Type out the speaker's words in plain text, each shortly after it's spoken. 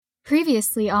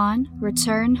Previously on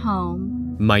Return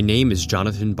Home. My name is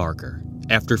Jonathan Barker.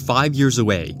 After 5 years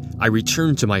away, I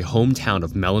returned to my hometown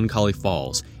of Melancholy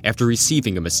Falls after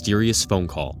receiving a mysterious phone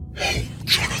call. Oh,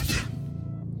 Jonathan.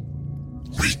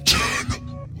 Return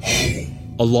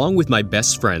home. Along with my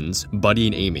best friends, Buddy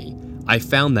and Amy, I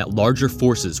found that larger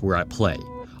forces were at play.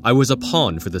 I was a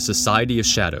pawn for the Society of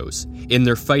Shadows in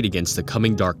their fight against the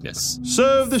coming darkness.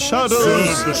 Serve the shadows!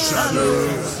 Serve the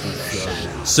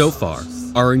shadows! So far,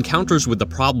 our encounters with the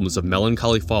problems of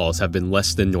Melancholy Falls have been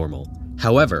less than normal.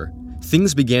 However,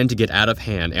 things began to get out of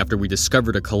hand after we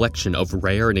discovered a collection of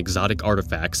rare and exotic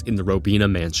artifacts in the Robina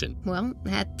mansion. Well,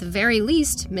 at the very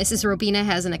least, Mrs. Robina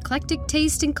has an eclectic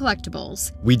taste in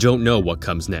collectibles. We don't know what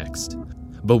comes next,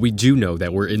 but we do know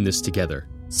that we're in this together.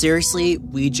 Seriously,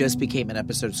 we just became an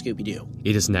episode of Scooby-Doo.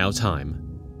 It is now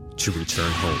time to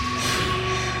return home.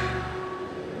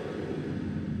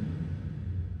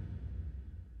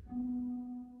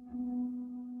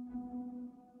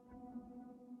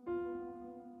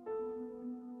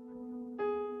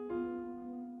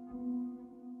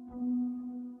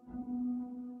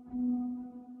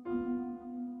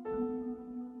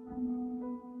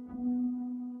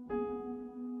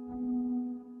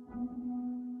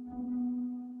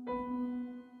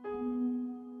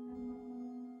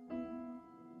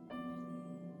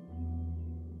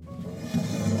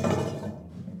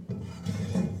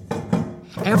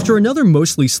 After another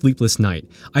mostly sleepless night,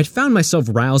 I'd found myself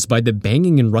roused by the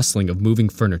banging and rustling of moving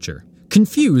furniture.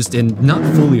 Confused and not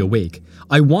fully awake,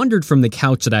 I wandered from the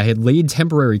couch that I had laid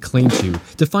temporary claim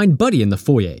to find Buddy in the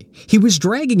foyer. He was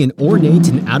dragging an ornate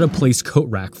and out-of-place coat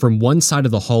rack from one side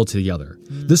of the hall to the other.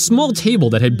 The small table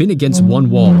that had been against one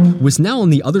wall was now on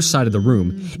the other side of the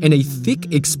room, and a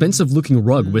thick, expensive-looking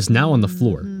rug was now on the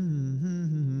floor.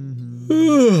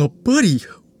 Oh, Buddy,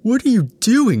 what are you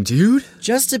doing, dude?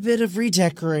 Just a bit of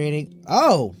redecorating.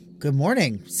 Oh, good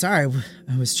morning. Sorry,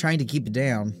 I was trying to keep it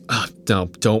down. No,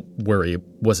 don't worry. It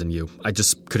wasn't you. I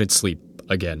just couldn't sleep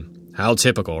again. How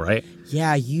typical, right?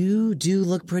 Yeah, you do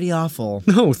look pretty awful.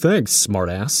 No, thanks,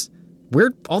 smartass.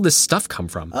 Where'd all this stuff come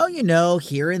from? Oh, you know,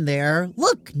 here and there.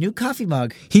 Look, new coffee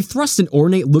mug. He thrust an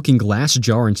ornate-looking glass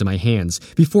jar into my hands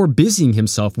before busying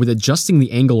himself with adjusting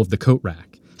the angle of the coat rack.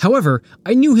 However,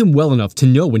 I knew him well enough to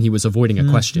know when he was avoiding a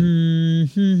question.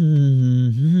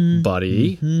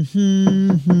 Buddy?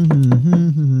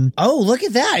 Oh, look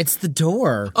at that. It's the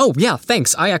door. Oh, yeah,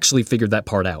 thanks. I actually figured that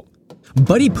part out.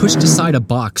 Buddy pushed aside a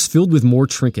box filled with more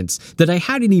trinkets that I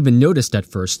hadn't even noticed at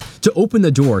first to open the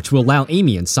door to allow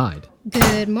Amy inside.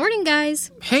 Good morning,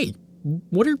 guys. Hey,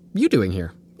 what are you doing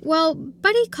here? Well,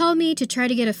 Buddy called me to try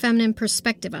to get a feminine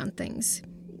perspective on things.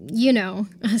 You know,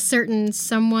 a certain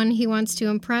someone he wants to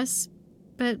impress.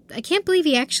 But I can't believe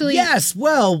he actually... Yes,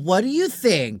 well, what do you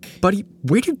think? Buddy,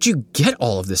 where did you get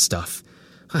all of this stuff?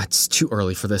 It's too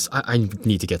early for this. I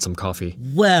need to get some coffee.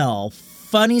 Well,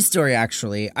 funny story,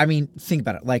 actually. I mean, think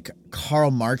about it. Like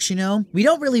Karl Marx, you know? We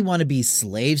don't really want to be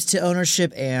slaves to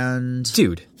ownership and...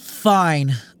 Dude.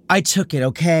 Fine. I took it,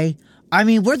 okay? I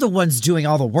mean, we're the ones doing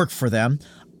all the work for them.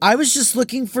 I was just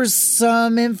looking for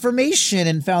some information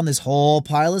and found this whole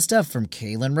pile of stuff from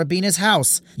Kaylin Robina's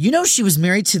house. You know she was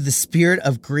married to the spirit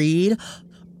of greed?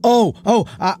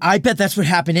 I bet that's what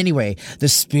happened anyway. The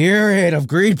spirit of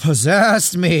greed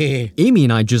possessed me. Amy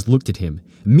and I just looked at him,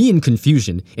 me in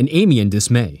confusion and Amy in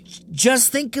dismay.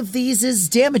 Just think of these as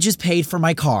damages paid for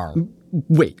my car.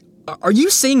 Wait. Are you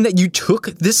saying that you took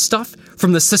this stuff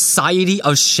from the Society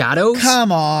of Shadows?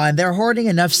 Come on, they're hoarding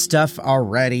enough stuff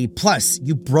already. Plus,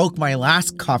 you broke my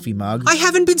last coffee mug. I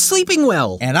haven't been sleeping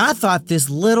well. And I thought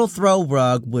this little throw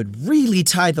rug would really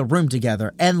tie the room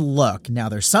together. And look, now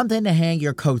there's something to hang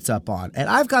your coats up on. And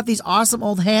I've got these awesome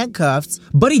old handcuffs.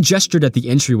 Buddy gestured at the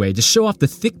entryway to show off the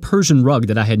thick Persian rug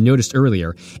that I had noticed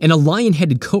earlier and a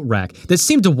lion-headed coat rack that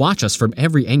seemed to watch us from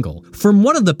every angle. From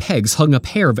one of the pegs hung a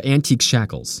pair of antique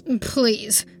shackles.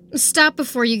 Please, stop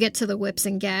before you get to the whips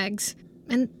and gags.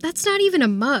 And that's not even a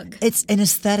mug. It's an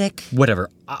aesthetic. Whatever,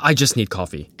 I just need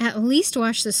coffee. At least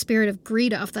wash the spirit of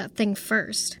greed off that thing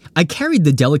first. I carried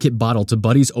the delicate bottle to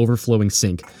Buddy's overflowing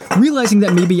sink, realizing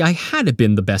that maybe I had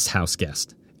been the best house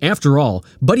guest. After all,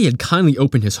 Buddy had kindly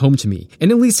opened his home to me,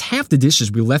 and at least half the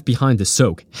dishes we left behind to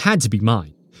soak had to be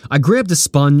mine. I grabbed a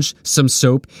sponge, some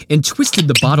soap, and twisted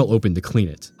the bottle open to clean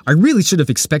it. I really should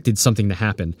have expected something to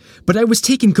happen, but I was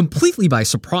taken completely by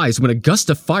surprise when a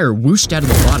gust of fire whooshed out of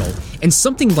the bottle and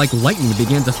something like lightning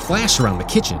began to flash around the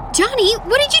kitchen. Johnny,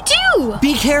 what did you do?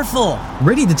 Be careful!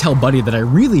 Ready to tell Buddy that I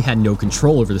really had no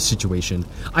control over the situation,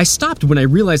 I stopped when I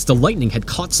realized the lightning had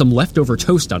caught some leftover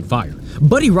toast on fire.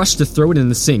 Buddy rushed to throw it in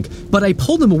the sink, but I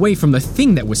pulled him away from the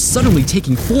thing that was suddenly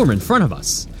taking form in front of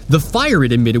us. The fire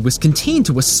it emitted was contained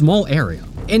to a small area,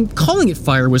 and calling it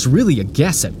fire was really a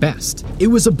guess at best. It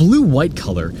was a blue-white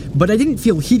color, but I didn't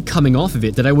feel heat coming off of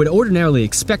it that I would ordinarily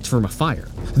expect from a fire.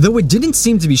 Though it didn't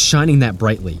seem to be shining that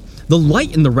brightly, the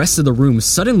light in the rest of the room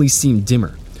suddenly seemed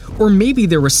dimmer. Or maybe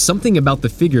there was something about the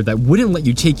figure that wouldn't let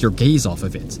you take your gaze off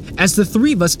of it. As the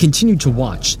three of us continued to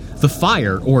watch, the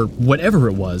fire, or whatever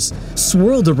it was,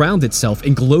 swirled around itself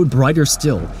and glowed brighter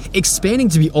still, expanding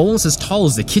to be almost as tall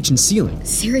as the kitchen ceiling.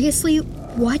 Seriously?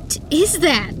 What is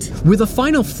that? With a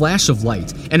final flash of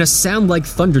light and a sound like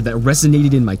thunder that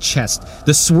resonated in my chest,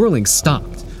 the swirling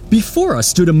stopped. Before us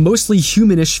stood a mostly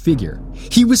humanish figure.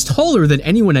 He was taller than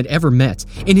anyone I'd ever met,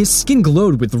 and his skin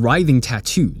glowed with writhing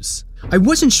tattoos. I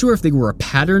wasn't sure if they were a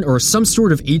pattern or some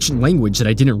sort of ancient language that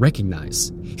I didn't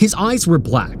recognize. His eyes were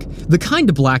black, the kind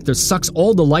of black that sucks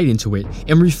all the light into it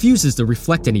and refuses to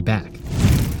reflect any back.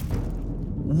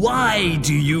 Why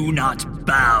do you not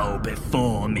bow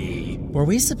before me? Were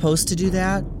we supposed to do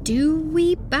that? Do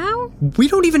we bow? We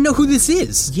don't even know who this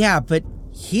is. Yeah, but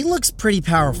he looks pretty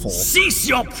powerful. Cease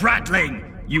your prattling!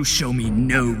 You show me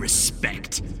no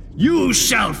respect. You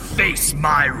shall face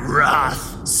my wrath.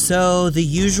 So, the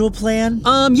usual plan?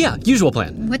 Yeah, usual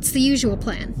plan. What's the usual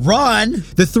plan? Run!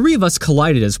 The three of us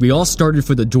collided as we all started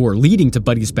for the door leading to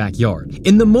Buddy's backyard.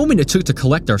 In the moment it took to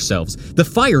collect ourselves, the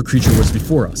fire creature was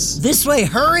before us. This way,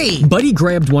 hurry! Buddy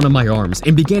grabbed one of my arms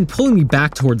and began pulling me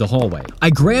back toward the hallway. I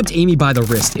grabbed Amy by the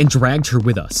wrist and dragged her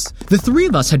with us. The three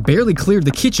of us had barely cleared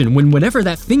the kitchen when whatever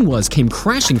that thing was came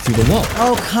crashing through the wall.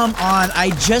 Oh, come on.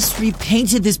 I just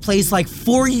repainted this place like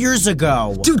 4 years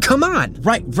ago. Dude, come on!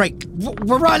 Right.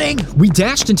 We're running! We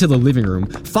dashed into the living room,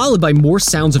 followed by more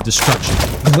sounds of destruction.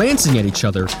 Glancing at each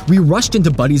other, we rushed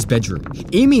into Buddy's bedroom.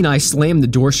 Amy and I slammed the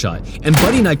door shut, and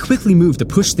Buddy and I quickly moved to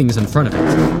push things in front of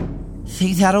it.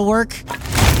 Think that'll work?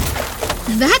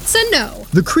 That's a no.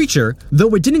 The creature,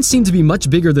 though it didn't seem to be much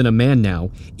bigger than a man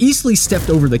now, easily stepped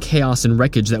over the chaos and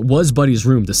wreckage that was Buddy's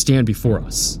room to stand before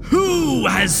us. Who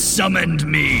has summoned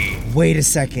me? Wait a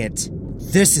second.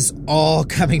 This is all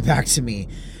coming back to me.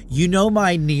 You know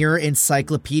my near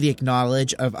encyclopedic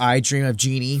knowledge of I Dream of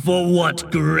Jeannie? For what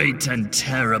great and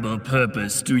terrible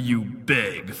purpose do you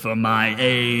beg for my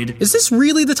aid? Is this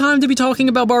really the time to be talking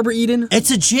about Barbara Eden?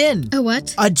 It's a djinn. A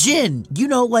what? A djinn. You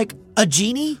know, like a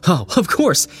genie? Oh, of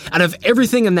course. Out of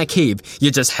everything in that cave, you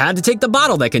just had to take the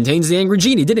bottle that contains the angry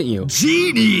genie, didn't you?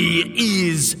 Genie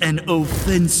is an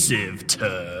offensive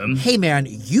term. Hey man,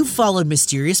 you followed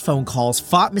mysterious phone calls,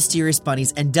 fought mysterious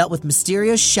bunnies, and dealt with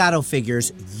mysterious shadow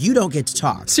figures. You don't get to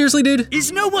talk. Seriously, dude?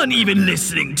 Is no one even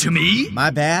listening to me? My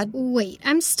bad. Wait,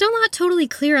 I'm still not totally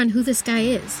clear on who this guy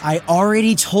is. I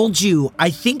already told you. I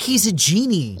think he's a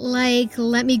genie. Like,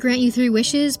 let me grant you 3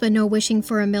 wishes, but no wishing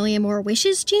for 1,000,000 more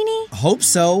wishes, genie? Hope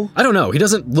so. I don't know. He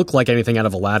doesn't look like anything out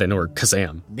of Aladdin or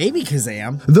Kazam. Maybe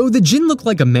Kazam. Though the djinn looked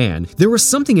like a man, there was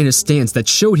something in his stance that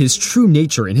showed his true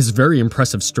nature and his very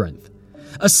impressive strength.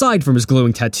 Aside from his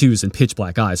glowing tattoos and pitch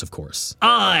black eyes, of course.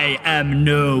 I am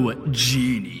no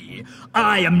genie.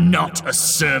 I am not a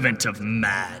servant of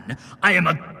man. I am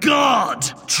a god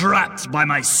trapped by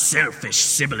my selfish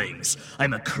siblings. I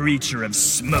am a creature of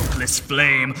smokeless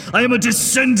flame. I am a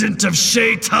descendant of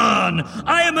Shaitan.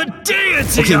 I am a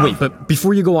deity. Okay, wait, but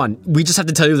before you go on, we just have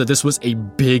to tell you that this was a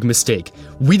big mistake.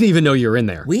 We didn't even know you were in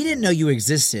there. We didn't know you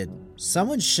existed.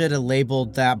 Someone should have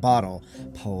labeled that bottle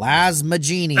Plasma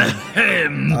Genie.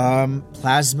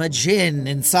 Plasma Gin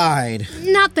inside.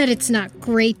 Not that it's not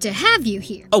great to have you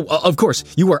here. Oh, of course.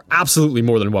 You are absolutely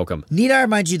more than welcome. Need I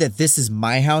remind you that this is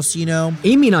my house, you know?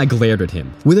 Amy and I glared at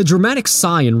him. With a dramatic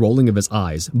sigh and rolling of his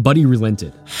eyes, Buddy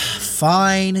relented.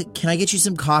 Fine. Can I get you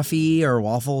some coffee or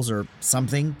waffles or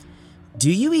something?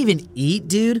 Do you even eat,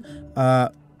 dude?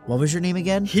 What was your name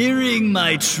again? Hearing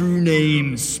my true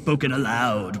name spoken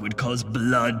aloud would cause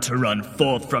blood to run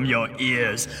forth from your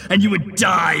ears, and you would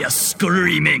die a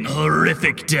screaming,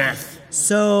 horrific death.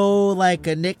 So, like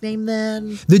a nickname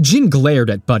then? The djinn glared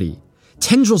at Buddy.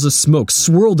 Tendrils of smoke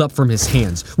swirled up from his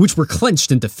hands, which were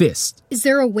clenched into fists. Is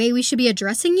there a way we should be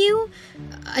addressing you?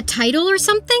 A title or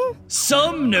something?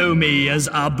 Some know me as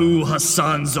Abu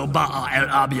Hassan Zoba'a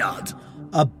el-Abyad.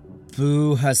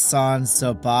 Abu Hassan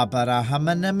Sobabara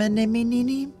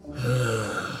Hamanamanini?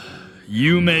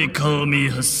 You may call me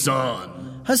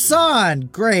Hassan. Hassan!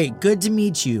 Great, good to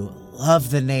meet you.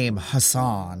 Love the name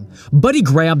Hassan. Buddy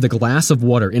grabbed a glass of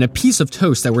water and a piece of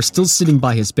toast that were still sitting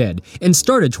by his bed and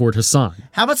started toward Hassan.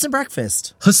 How about some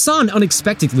breakfast? Hassan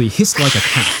unexpectedly hissed like a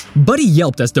cat. Buddy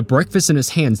yelped as the breakfast in his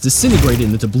hands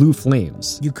disintegrated into blue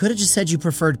flames. You could have just said you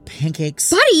preferred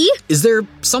pancakes. Buddy! Is there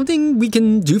something we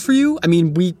can do for you? I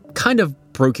mean, we kind of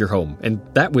broke your home, and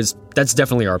that's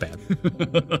definitely our bad.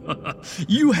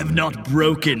 You have not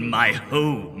broken my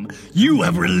home. You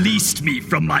have released me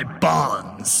from my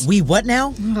bonds. We what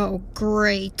now? Oh,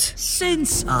 great.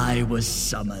 Since I was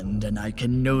summoned and I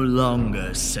can no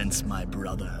longer sense my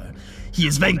brother, he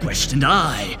is vanquished and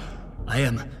I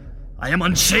am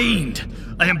unchained.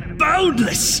 I am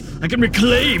boundless. I can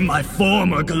reclaim my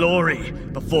former glory.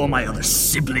 Before my other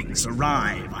siblings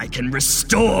arrive, I can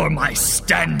restore my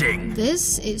standing.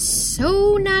 This is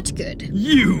so not good.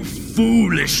 You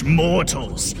foolish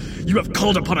mortals! You have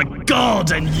called upon a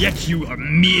god, and yet you are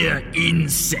mere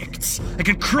insects. I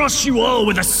could crush you all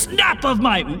with a snap of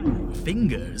my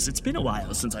fingers. It's been a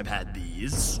while since I've had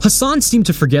these. Hassan seemed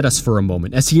to forget us for a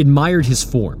moment as he admired his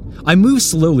form. I moved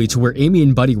slowly to where Amy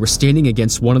and Buddy were standing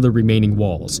against one of the remaining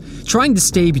walls, trying to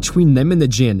stay between them and the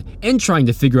djinn and trying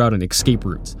to figure out an escape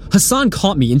route. Hassan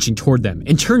caught me inching toward them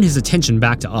and turned his attention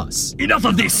back to us. Enough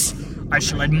of this! I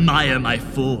shall admire my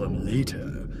form later.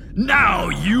 Now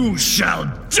you shall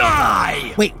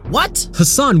die! Wait, what?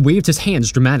 Hassan waved his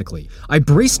hands dramatically. I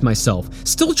braced myself,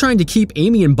 still trying to keep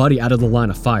Amy and Buddy out of the line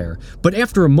of fire, but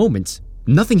after a moment,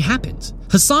 nothing happened.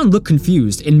 Hassan looked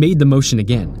confused and made the motion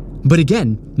again. But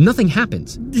again, nothing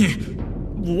happened.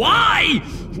 Why?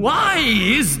 Why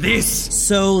is this?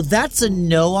 So that's a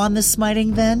no on the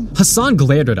smiting then? Hassan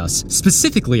glared at us,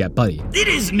 specifically at Buddy. It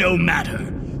is no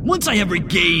matter. Once I have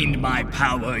regained my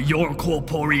power, your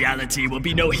corporeality will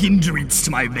be no hindrance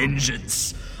to my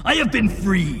vengeance. I have been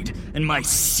freed, and my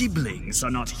siblings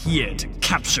are not here to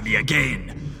capture me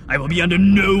again. I will be under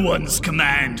no one's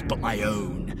command but my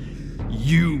own.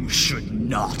 You should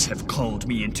not have called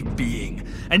me into being,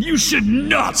 and you should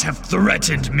not have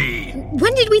threatened me.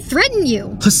 When did we threaten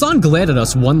you? Hassan glared at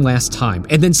us one last time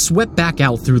and then swept back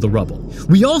out through the rubble.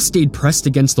 We all stayed pressed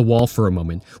against the wall for a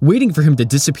moment, waiting for him to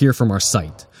disappear from our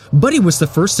sight. Buddy was the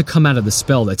first to come out of the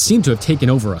spell that seemed to have taken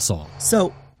over us all.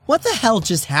 So, what the hell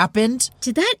just happened?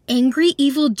 Did that angry,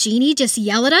 evil genie just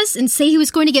yell at us and say he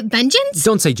was going to get vengeance?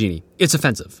 Don't say genie. It's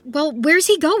offensive. Well, where's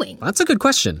he going? That's a good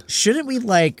question. Shouldn't we,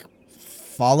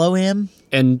 follow him?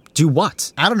 And do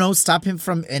what? I don't know, stop him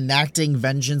from enacting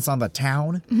vengeance on the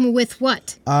town? With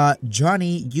what?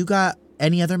 Johnny, you got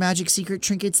any other magic secret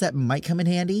trinkets that might come in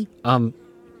handy?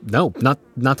 No, not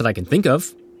that I can think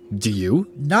of. Do you?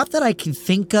 Not that I can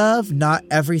think of. Not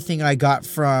everything I got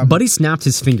from... Buddy snapped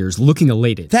his fingers, looking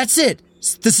elated. That's it!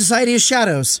 The Society of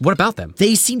Shadows. What about them?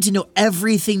 They seem to know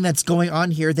everything that's going on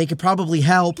here. They could probably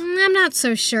help. I'm not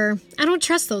so sure. I don't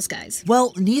trust those guys.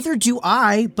 Well, neither do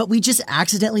I, but we just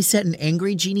accidentally set an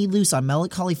angry genie loose on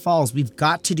Melancholy Falls. We've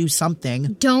got to do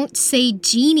something. Don't say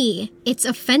genie. It's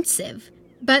offensive.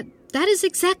 But that is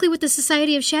exactly what the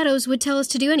Society of Shadows would tell us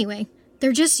to do anyway.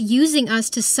 They're just using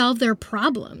us to solve their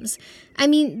problems. I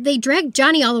mean, they dragged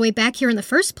Johnny all the way back here in the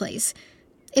first place.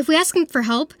 If we ask them for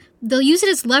help, they'll use it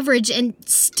as leverage and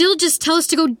still just tell us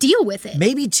to go deal with it.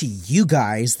 Maybe to you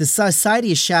guys, the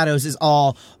Society of Shadows is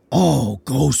all, oh,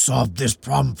 go solve this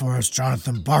problem for us,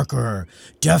 Jonathan Barker.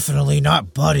 Definitely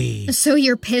not Buddy. So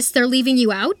you're pissed they're leaving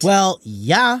you out? Well,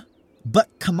 yeah. But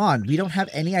come on, we don't have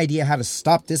any idea how to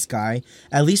stop this guy.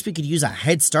 At least we could use a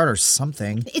head start or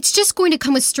something. It's just going to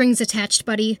come with strings attached,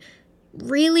 buddy.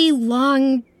 Really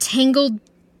long, tangled,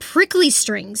 prickly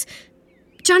strings.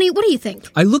 Johnny, what do you think?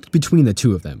 I looked between the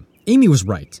two of them. Amy was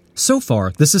right. So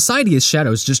far, the Society of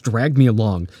Shadows just dragged me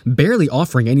along, barely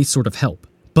offering any sort of help.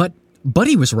 But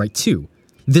Buddy was right too.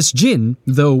 This djinn,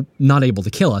 though not able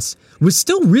to kill us, was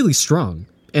still really strong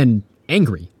and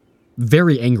angry.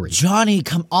 Very angry. Johnny,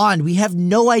 come on. We have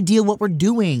no idea what we're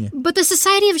doing. But the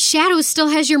Society of Shadows still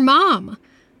has your mom.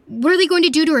 What are they going to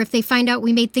do to her if they find out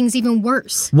we made things even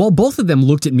worse? While both of them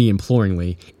looked at me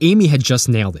imploringly, Amy had just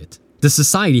nailed it. The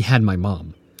Society had my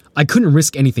mom. I couldn't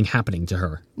risk anything happening to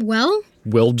her. Well?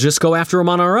 We'll just go after him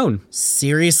on our own.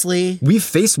 Seriously? We've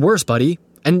faced worse, buddy.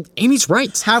 And Amy's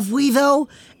right. Have we, though?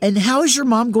 And how is your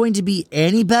mom going to be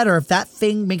any better if that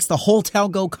thing makes the whole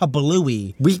town go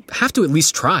kablooey? We have to at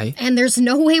least try. And there's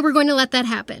no way we're going to let that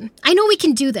happen. I know we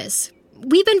can do this.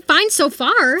 We've been fine so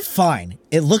far. Fine.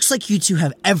 It looks like you two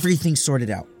have everything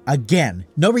sorted out. Again,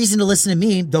 no reason to listen to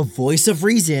me, the voice of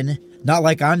reason. Not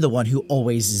like I'm the one who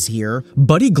always is here.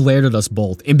 Buddy glared at us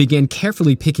both and began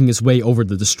carefully picking his way over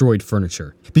the destroyed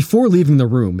furniture. Before leaving the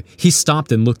room, he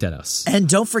stopped and looked at us. And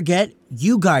don't forget,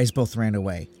 you guys both ran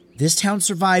away. This town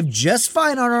survived just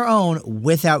fine on our own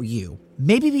without you.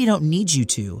 Maybe we don't need you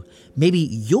to. Maybe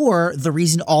you're the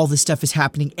reason all this stuff is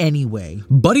happening anyway.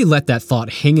 Buddy let that thought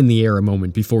hang in the air a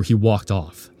moment before he walked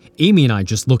off. Amy and I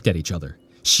just looked at each other.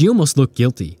 She almost looked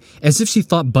guilty, as if she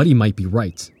thought Buddy might be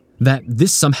right. That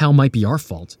this somehow might be our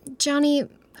fault. Johnny,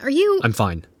 are you... I'm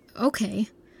fine. Okay.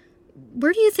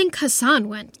 where do you think Hassan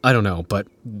went? I don't know, but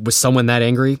with someone that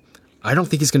angry, I don't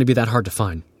think he's going to be that hard to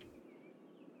find.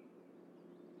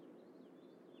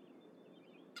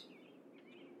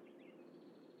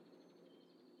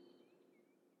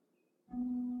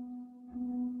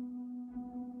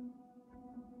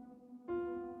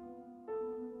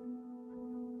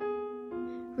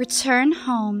 Return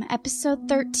Home, Episode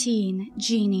 13,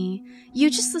 Genie. You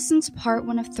just listened to part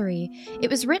 1 of 3. It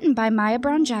was written by Maya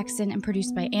Brown Jackson and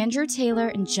produced by Andrew Taylor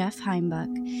and Jeff Heimbuck.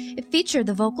 It featured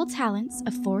the vocal talents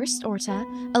of Forrest Orta,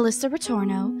 Alyssa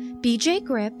Retorno, BJ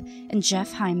Grip, and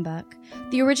Jeff Heimbuck.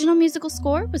 The original musical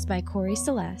score was by Corey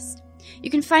Celeste.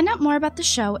 You can find out more about the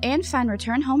show and find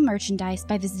Return Home merchandise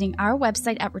by visiting our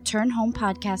website at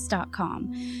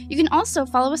returnhomepodcast.com. You can also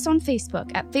follow us on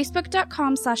Facebook at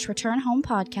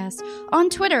facebook.com/returnhomepodcast, on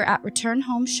Twitter at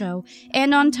returnhomeshow,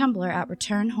 and on Tumblr at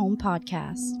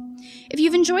returnhomepodcast. If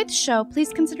you've enjoyed the show,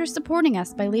 please consider supporting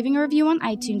us by leaving a review on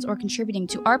iTunes or contributing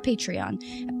to our Patreon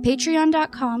at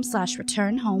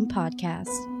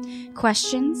patreon.com/returnhomepodcast.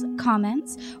 Questions?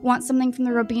 Comments? Want something from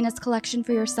the Robinas collection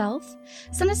for yourself?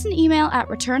 Send us an email at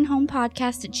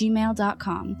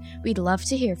returnhomepodcast@gmail.com. We'd love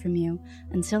to hear from you.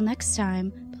 Until next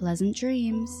time, pleasant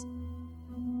dreams.